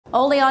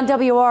Only on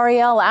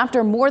WRAL,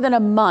 after more than a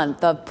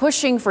month of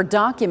pushing for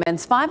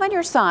documents, 5 on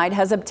Your Side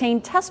has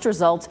obtained test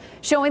results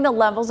showing the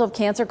levels of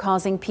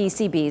cancer-causing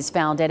PCBs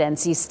found at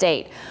NC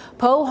State.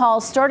 Poe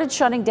Hall started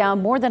shutting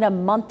down more than a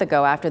month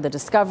ago after the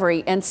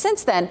discovery, and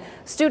since then,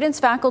 students,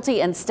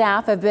 faculty, and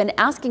staff have been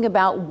asking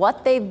about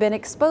what they've been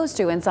exposed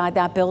to inside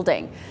that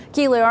building.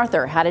 Keely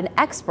Arthur had an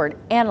expert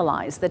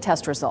analyze the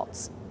test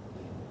results.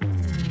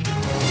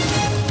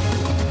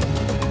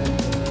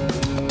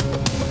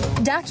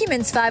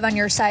 Documents 5 on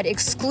Your Side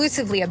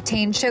exclusively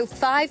obtained show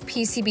 5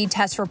 PCB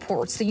test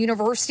reports the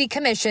university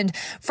commissioned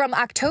from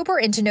October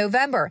into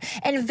November,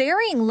 and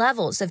varying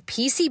levels of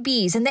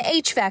PCBs in the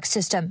HVAC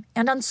system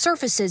and on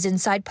surfaces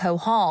inside Poe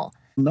Hall.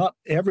 Not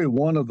every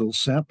one of those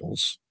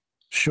samples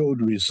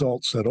showed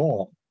results at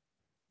all,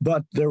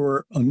 but there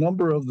were a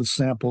number of the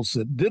samples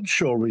that did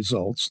show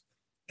results,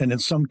 and in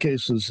some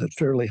cases at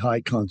fairly high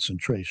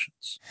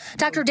concentrations.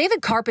 Dr.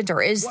 David Carpenter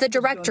is the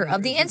director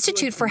of the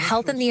Institute for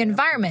Health and the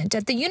Environment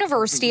at the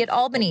University at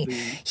Albany.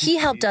 He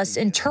helped us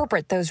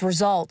interpret those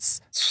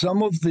results.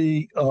 Some of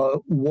the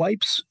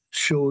wipes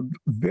showed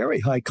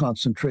very high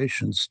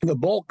concentrations. The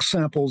bulk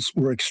samples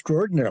were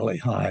extraordinarily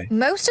high.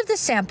 Most of the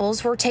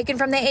samples were taken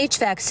from the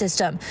HVAC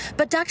system,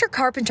 but Dr.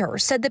 Carpenter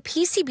said the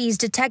PCBs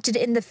detected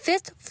in the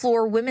 5th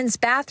floor women's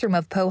bathroom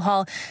of Poe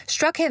Hall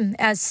struck him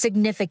as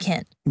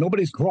significant.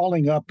 Nobody's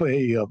crawling up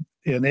an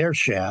air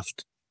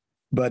shaft,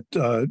 but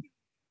the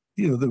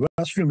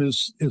restroom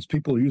is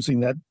people using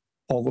that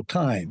all the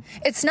time.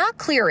 It's not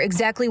clear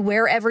exactly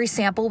where every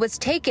sample was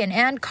taken,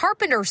 and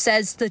Carpenter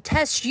says the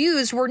tests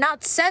used were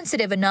not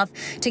sensitive enough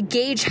to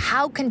gauge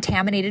how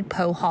contaminated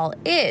Poe Hall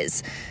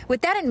is. With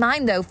that in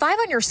mind, though, 5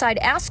 on Your Side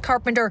asked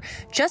Carpenter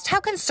just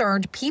how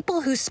concerned people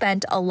who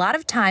spent a lot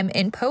of time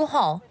in Poe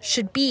Hall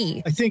should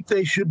be. I think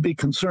they should be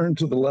concerned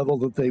to the level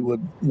that they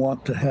would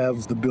want to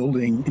have the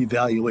building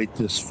evaluate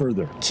this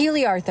further.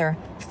 Keely Arthur,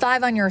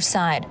 5 on Your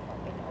Side.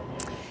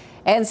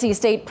 NC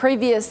State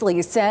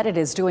previously said it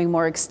is doing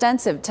more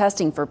extensive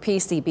testing for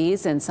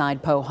PCBs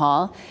inside Poe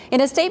Hall.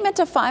 In a statement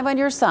to 5 on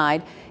Your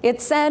Side,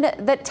 it said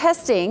that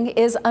testing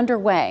is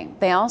underway.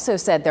 They also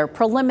said their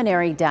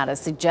preliminary data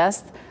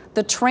suggests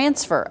the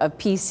transfer of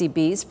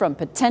PCBs from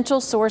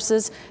potential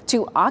sources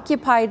to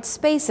occupied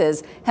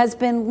spaces has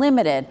been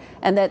limited,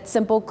 and that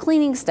simple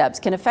cleaning steps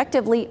can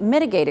effectively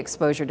mitigate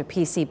exposure to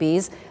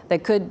PCBs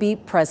that could be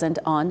present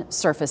on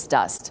surface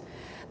dust.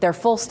 Their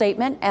full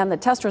statement and the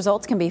test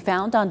results can be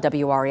found on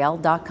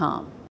WRAL.com.